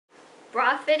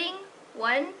Bra Fitting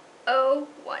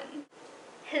 101.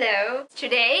 Hello!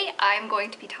 Today I'm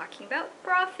going to be talking about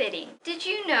bra fitting. Did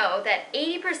you know that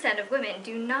 80% of women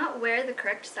do not wear the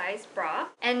correct size bra?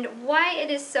 And why it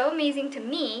is so amazing to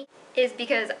me is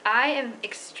because I am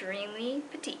extremely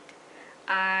petite.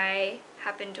 I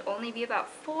happen to only be about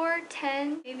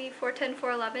 4'10", maybe 4'10",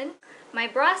 4'11". My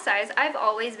bra size, I've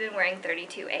always been wearing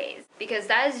 32As because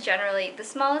that is generally the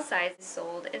smallest size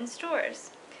sold in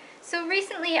stores. So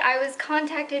recently I was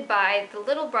contacted by the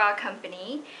Little Bra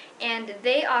Company and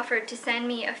they offered to send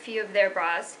me a few of their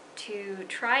bras to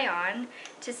try on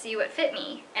to see what fit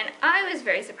me. And I was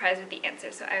very surprised with the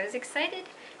answer, so I was excited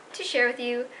to share with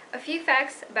you a few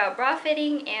facts about bra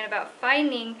fitting and about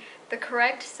finding the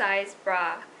correct size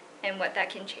bra and what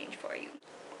that can change for you.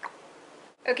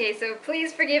 Okay, so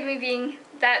please forgive me being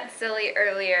that silly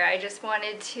earlier. I just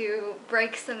wanted to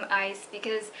break some ice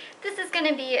because this is going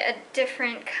to be a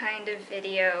different kind of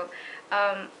video.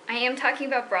 I am talking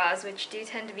about bras, which do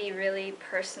tend to be really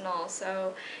personal,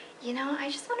 so, you know, I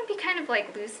just want to be kind of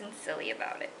like loose and silly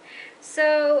about it.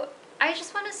 So I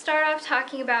just want to start off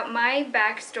talking about my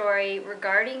backstory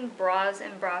regarding bras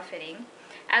and bra fitting.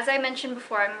 As I mentioned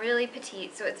before, I'm really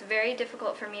petite, so it's very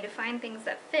difficult for me to find things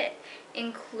that fit,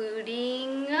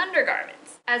 including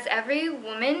undergarments. As every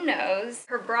woman knows,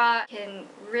 her bra can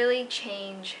really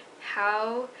change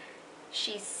how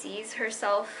she sees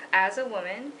herself as a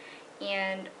woman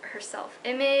and her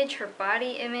self-image, her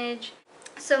body image.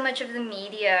 So much of the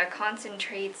media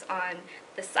concentrates on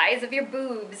the size of your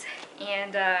boobs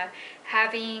and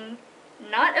having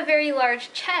not a very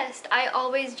large chest. I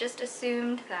always just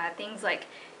assumed that things like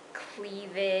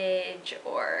cleavage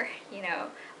or, you know,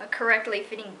 a correctly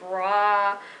fitting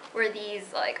bra were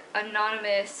these like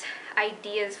anonymous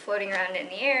ideas floating around in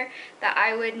the air that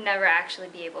I would never actually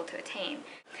be able to attain.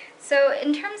 So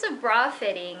in terms of bra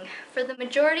fitting, for the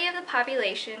majority of the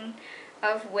population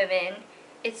of women,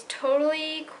 it's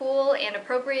totally cool and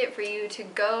appropriate for you to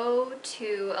go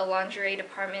to a lingerie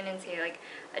department and say like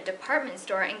a department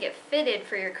store and get fitted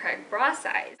for your correct bra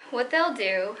size. What they'll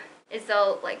do is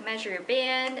they'll like measure your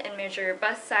band and measure your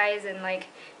bust size and like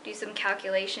do some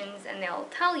calculations and they'll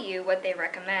tell you what they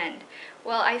recommend.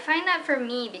 Well, I find that for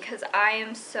me, because I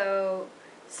am so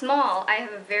small, I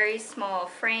have a very small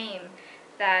frame,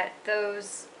 that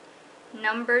those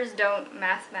numbers don't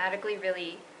mathematically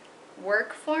really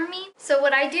work for me. So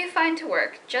what I do find to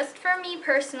work, just for me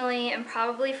personally and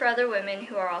probably for other women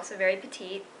who are also very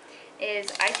petite,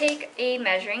 is I take a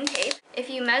measuring tape. If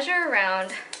you measure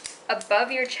around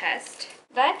above your chest,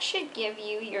 that should give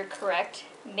you your correct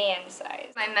band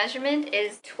size. My measurement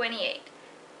is 28.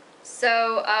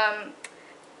 So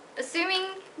assuming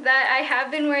that I have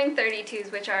been wearing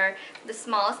 32s, which are the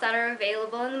smallest that are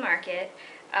available in the market,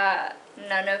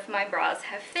 none of my bras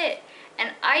have fit.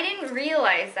 And I didn't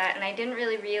realize that, and I didn't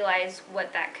really realize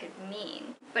what that could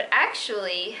mean. But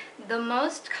actually, the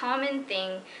most common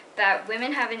thing that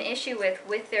women have an issue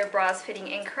with their bras fitting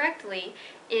incorrectly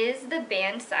is the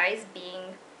band size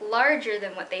being larger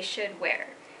than what they should wear.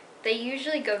 They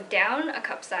usually go down a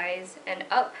cup size and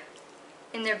up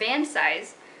in their band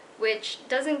size, which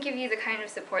doesn't give you the kind of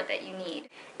support that you need.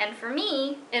 And for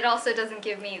me, it also doesn't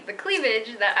give me the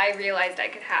cleavage that I realized I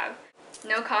could have.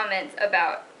 No comments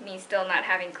about me still not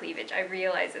having cleavage. I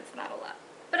realize it's not a lot.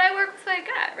 But I work with what I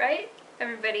got, right?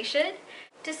 Everybody should.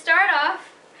 To start off,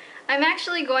 I'm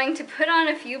actually going to put on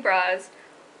a few bras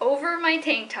over my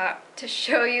tank top to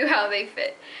show you how they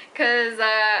fit. Because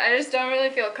I just don't really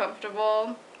feel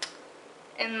comfortable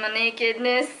in my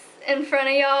nakedness in front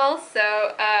of y'all.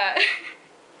 So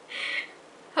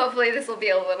hopefully this will be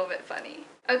a little bit funny.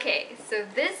 Okay, so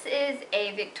this is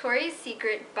a Victoria's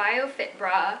Secret Biofit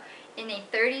bra in a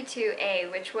 32A,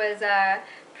 which was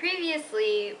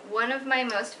previously one of my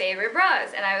most favorite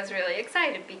bras, and I was really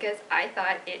excited because I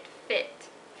thought it fit.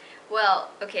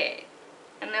 Well, okay,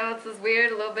 I know this is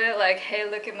weird a little bit, like, hey,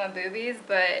 look at my boobies,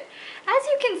 but as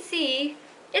you can see,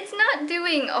 it's not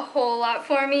doing a whole lot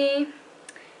for me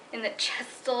in the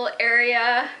chestal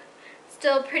area.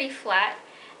 Still pretty flat,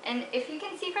 and if you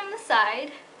can see from the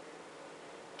side,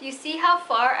 do you see how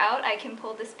far out I can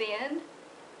pull this band?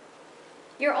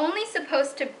 You're only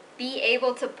supposed to be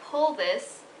able to pull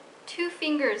this 2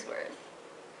 fingers worth,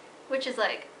 which is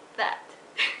like that.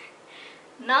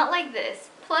 Not like this.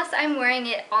 Plus I'm wearing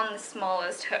it on the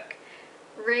smallest hook.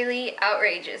 Really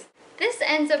outrageous. This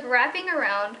ends up wrapping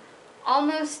around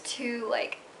almost to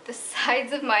like the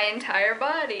sides of my entire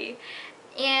body.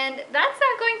 And that's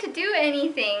not going to do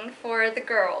anything for the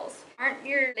girls. Aren't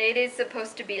your ladies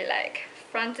supposed to be like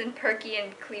front and perky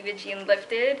and cleavagey and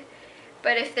lifted?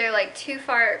 But if they're like too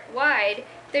far wide,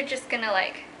 they're just gonna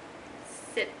like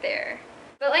sit there.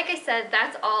 But like I said,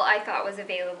 that's all I thought was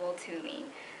available to me.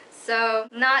 So,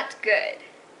 not good.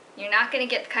 You're not going to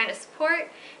get the kind of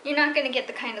support, you're not going to get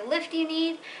the kind of lift you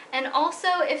need, and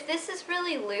also if this is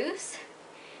really loose,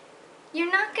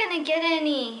 you're not going to get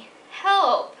any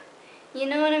help. You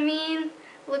know what I mean?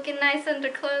 Looking nice under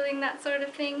clothing, that sort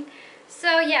of thing.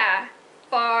 So yeah,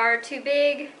 far too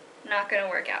big, not going to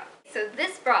work out. So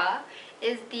this bra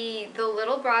is the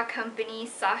Little Bra Company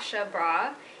Sascha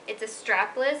bra. It's a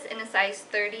strapless in a size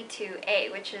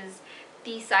 32A, which is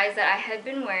the size that I had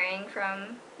been wearing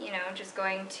from, you know, just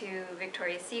going to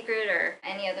Victoria's Secret or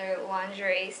any other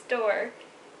lingerie store.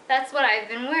 That's what I've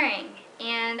been wearing.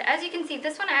 And as you can see,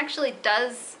 this one actually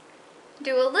does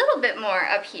do a little bit more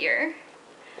up here.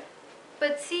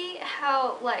 But see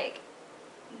how, like,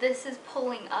 this is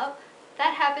pulling up?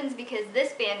 That happens because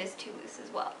this band is too loose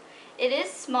as well. It is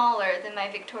smaller than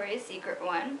my Victoria's Secret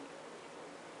one.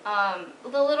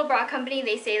 The Little Bra Company,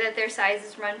 they say that their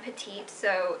sizes run petite,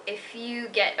 so if you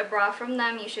get a bra from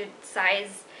them, you should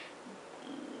size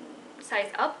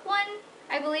up one,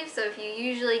 I believe. So if you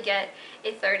usually get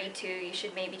a 32, you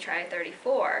should maybe try a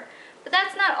 34. But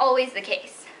that's not always the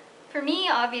case. For me,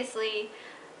 obviously,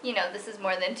 you know, this is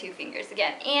more than 2 fingers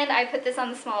again. And I put this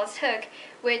on the smallest hook,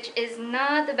 which is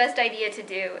not the best idea to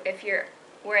do if you're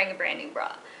wearing a brand new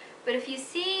bra. But if you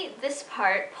see this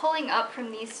part pulling up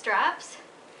from these straps,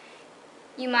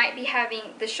 you might be having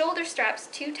the shoulder straps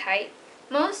too tight.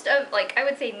 Most of, like, I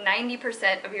would say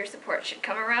 90% of your support should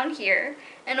come around here,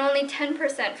 and only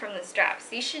 10% from the straps.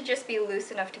 These should just be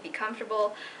loose enough to be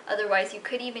comfortable. Otherwise, you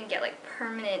could even get like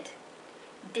permanent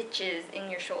ditches in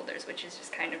your shoulders, which is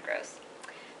just kind of gross.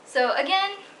 So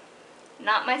again,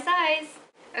 not my size.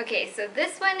 Okay, so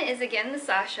this one is again the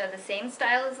Sascha, the same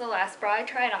style as the last bra I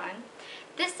tried on.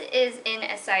 This is in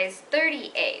a size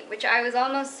 30A, which I was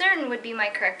almost certain would be my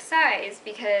correct size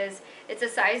because it's a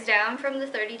size down from the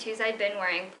 32s I'd been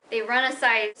wearing. They run a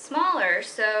size smaller,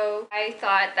 so I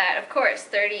thought that, of course,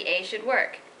 30A should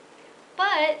work.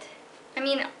 But, I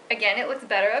mean, again, it looks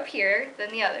better up here than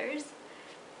the others.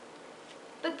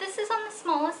 But this is on the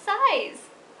smallest size.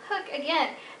 Hook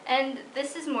again, and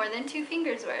this is more than 2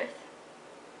 fingers worth.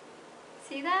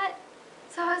 See that?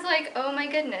 So I was like, oh my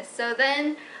goodness. So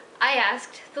then I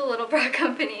asked the Little Bra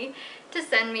Company to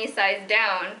send me a size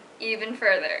down even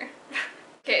further.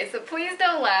 Okay, so please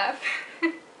don't laugh.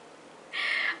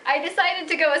 I decided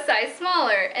to go a size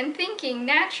smaller and thinking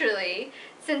naturally,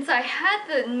 since I had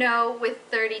the no with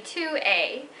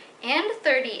 32A and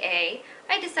 30A,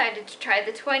 I decided to try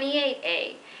the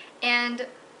 28A. And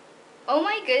oh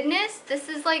my goodness, this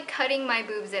is like cutting my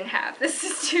boobs in half. This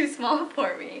is too small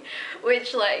for me,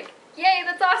 which, like, yay,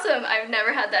 that's awesome. I've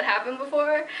never had that happen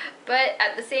before, but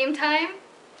at the same time,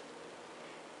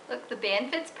 look, the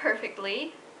band fits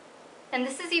perfectly. And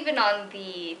this is even on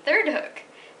the 3rd hook.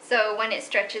 So when it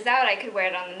stretches out, I could wear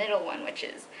it on the middle one, which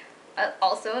is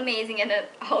also amazing, and it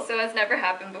also has never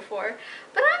happened before.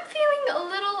 But I'm feeling a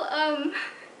little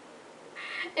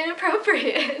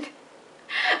inappropriate.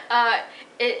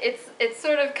 It's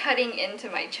sort of cutting into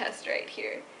my chest right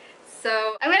here.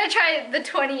 So I'm gonna try the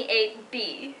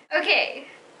 28B. Okay,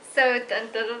 so dun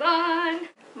dun dun dun,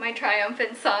 my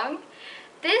triumphant song.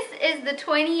 This is the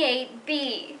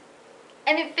 28B,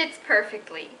 and it fits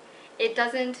perfectly. It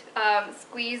doesn't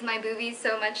squeeze my boobies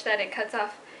so much that it cuts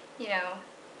off, you know,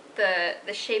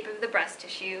 the shape of the breast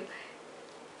tissue,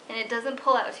 and it doesn't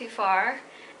pull out too far.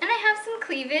 And I have some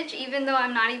cleavage even though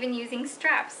I'm not even using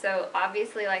straps. So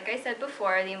obviously, like I said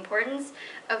before, the importance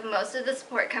of most of the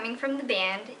support coming from the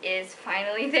band is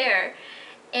finally there.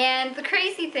 And the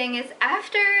crazy thing is,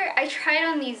 after I tried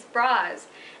on these bras,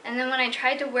 and then when I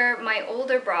tried to wear my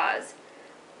older bras,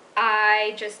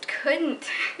 I just couldn't.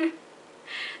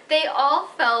 They all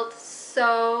felt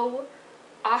so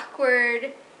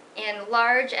awkward and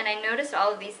large, and I noticed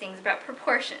all of these things about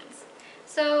proportions.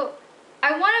 So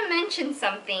I want to mention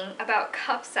something about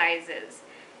cup sizes.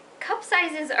 Cup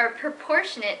sizes are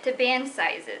proportionate to band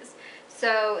sizes.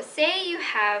 So say you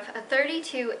have a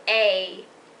 32A,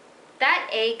 that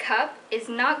A cup is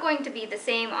not going to be the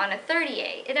same on a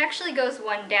 30A. It actually goes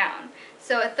one down.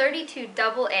 So a 32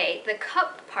 double A, the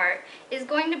cup part, is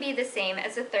going to be the same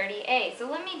as a 30A. So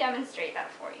let me demonstrate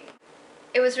that for you.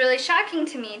 It was really shocking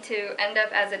to me to end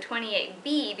up as a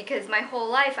 28B because my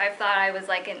whole life I've thought I was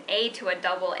like an A to a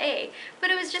double A, but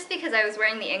it was just because I was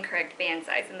wearing the incorrect band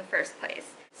size in the first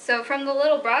place. So from the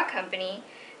Little Bra Company,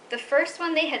 the first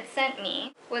one they had sent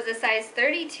me was a size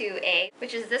 32A,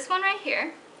 which is this one right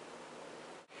here.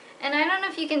 And I don't know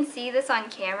if you can see this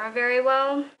on camera very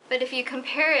well, but if you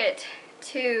compare it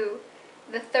to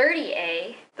the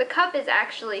 30A, the cup is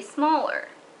actually smaller.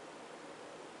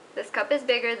 This cup is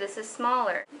bigger, this is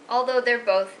smaller, although they're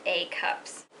both A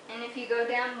cups. And if you go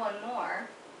down one more,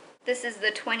 this is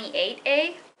the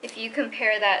 28A. If you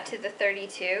compare that to the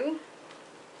 32,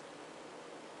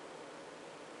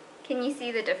 can you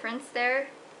see the difference there?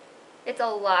 It's a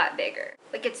lot bigger.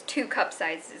 Like it's 2 cup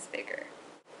sizes bigger,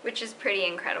 which is pretty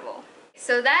incredible.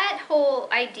 So that whole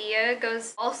idea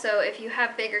goes also if you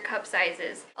have bigger cup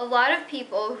sizes. A lot of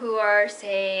people who are,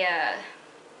 say,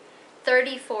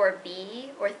 34B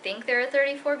or think they're a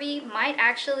 34B might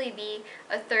actually be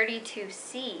a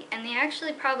 32C, and they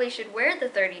actually probably should wear the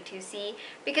 32C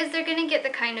because they're going to get the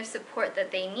kind of support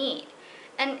that they need.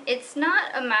 And it's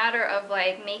not a matter of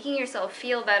like making yourself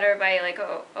feel better by like,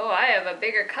 oh, I have a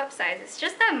bigger cup size. It's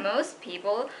just that most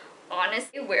people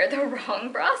honestly wear the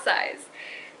wrong bra size.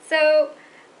 So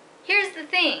here's the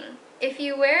thing, if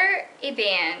you wear a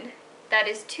band that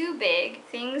is too big,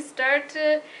 things start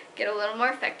to get a little more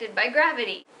affected by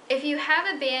gravity. If you have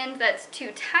a band that's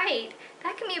too tight,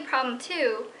 that can be a problem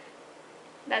too.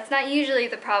 That's not usually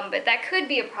the problem, but that could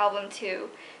be a problem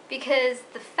too, because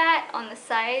the fat on the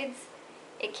sides,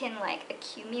 it can like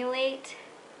accumulate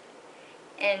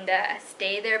and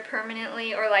stay there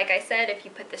permanently, or like I said, if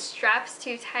you put the straps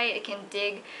too tight, it can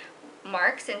dig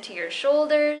marks into your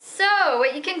shoulders. So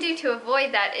what you can do to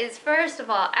avoid that is, first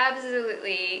of all,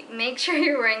 absolutely make sure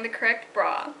you're wearing the correct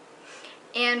bra.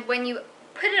 And when you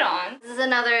put it on, this is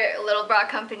another Little Bra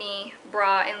Company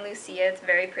bra in Lucia, it's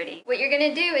very pretty. What you're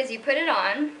gonna do is you put it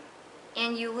on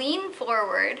and you lean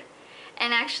forward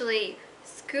and actually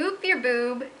scoop your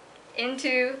boob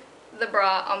into the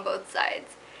bra on both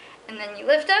sides. And then you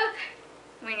lift up.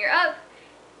 When you're up,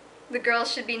 the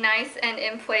girls should be nice and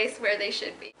in place where they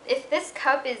should be. If this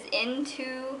cup is in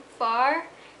too far,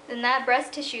 then that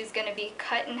breast tissue is going to be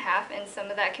cut in half and some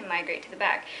of that can migrate to the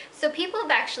back. So people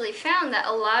have actually found that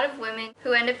a lot of women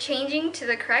who end up changing to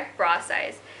the correct bra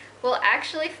size will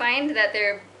actually find that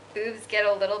their boobs get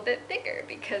a little bit bigger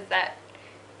because that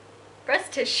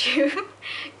breast tissue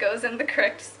goes in the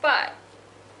correct spot.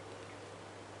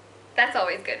 That's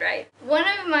always good, right? One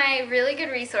of my really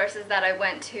good resources that I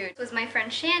went to was my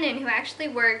friend Shannon, who actually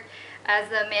worked as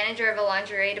the manager of a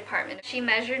lingerie department. She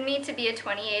measured me to be a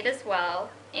 28 as well,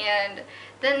 and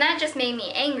then that just made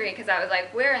me angry because I was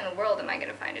like, where in the world am I going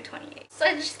to find a 28? So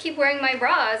I just keep wearing my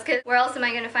bras because where else am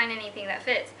I going to find anything that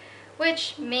fits?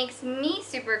 Which makes me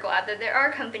super glad that there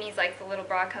are companies like the Little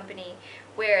Bra Company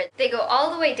where they go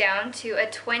all the way down to a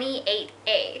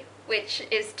 28A, which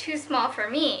is too small for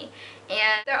me.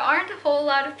 And there aren't a whole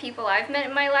lot of people I've met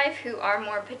in my life who are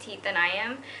more petite than I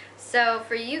am. So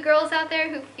for you girls out there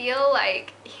who feel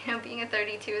like, you know, being a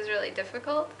 32 is really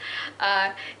difficult,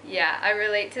 yeah, I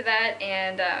relate to that,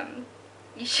 and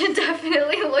you should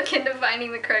definitely look into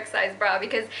finding the correct size bra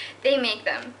because they make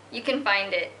them. You can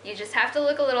find it. You just have to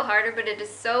look a little harder, but it is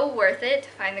so worth it to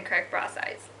find the correct bra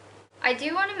size. I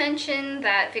do want to mention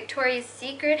that Victoria's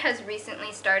Secret has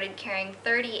recently started carrying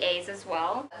 30As as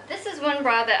well. This is one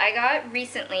bra that I got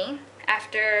recently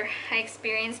after I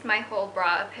experienced my whole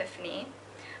bra epiphany.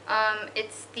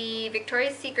 It's the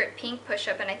Victoria's Secret Pink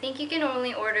Push-Up, and I think you can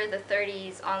only order the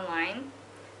 30s online.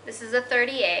 This is a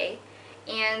 30A,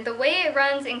 and the way it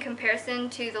runs in comparison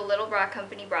to the Little Bra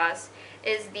Company bras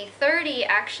is the 30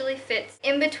 actually fits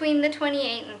in between the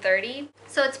 28 and 30,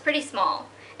 so it's pretty small.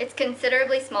 It's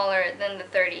considerably smaller than the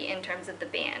 30 in terms of the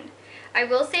band. I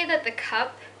will say that the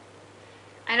cup,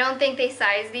 I don't think they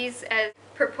size these as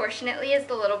proportionately as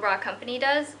the Little Bra Company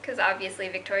does, because obviously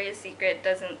Victoria's Secret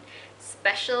doesn't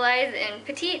specialize in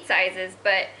petite sizes,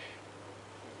 but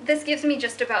this gives me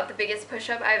just about the biggest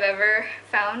push-up I've ever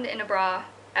found in a bra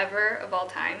ever of all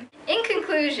time. In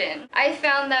conclusion, I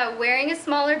found that wearing a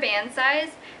smaller band size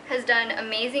has done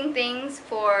amazing things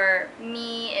for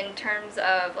me in terms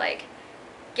of like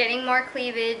getting more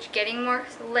cleavage, getting more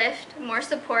lift, more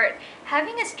support.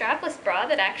 Having a strapless bra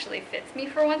that actually fits me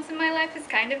for once in my life is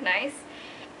kind of nice.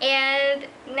 And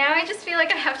now I just feel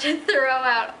like I have to throw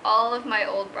out all of my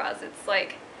old bras. It's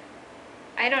like,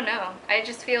 I don't know. I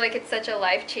just feel like it's such a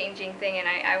life-changing thing, and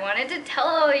I wanted to tell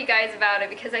all you guys about it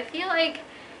because I feel like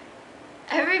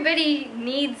everybody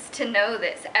needs to know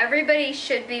this. Everybody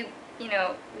should be, you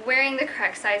know, wearing the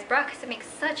correct size bra because it makes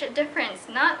such a difference.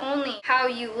 Not only how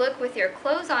you look with your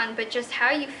clothes on, but just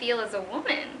how you feel as a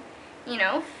woman. You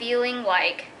know, feeling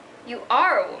like you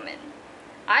are a woman.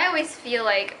 I always feel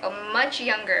like much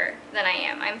younger than I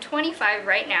am. I'm 25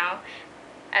 right now,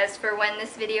 as for when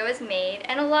this video is made,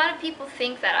 and a lot of people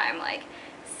think that I'm like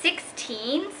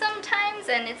 16 sometimes,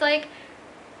 and it's like,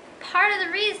 part of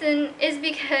the reason is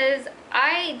because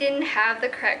I didn't have the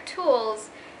correct tools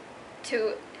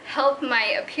to help my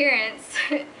appearance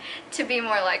to be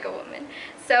more like a woman.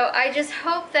 So I just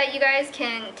hope that you guys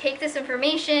can take this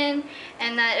information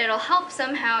and that it'll help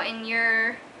somehow in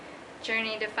your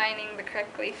journey to finding the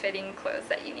correctly fitting clothes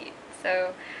that you need.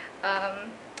 So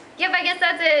yep, I guess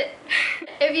that's it.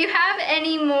 If you have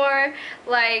any more,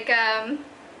 like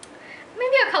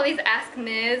maybe I'll call these Ask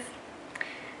Ms.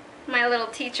 My little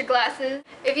teacher glasses.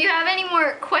 If you have any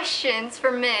more questions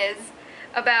for Ms.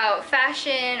 about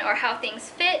fashion or how things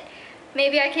fit,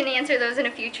 maybe I can answer those in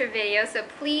a future video. So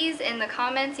please, in the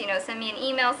comments, send me an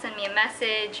email, send me a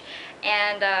message,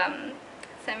 and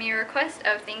send me a request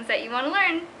of things that you want to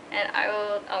learn, and I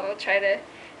will try to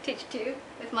teach it to you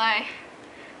with my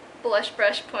blush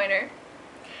brush pointer.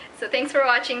 So thanks for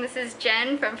watching. This is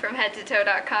Jen from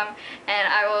FromHeadToToe.com, and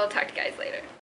I will talk to you guys later.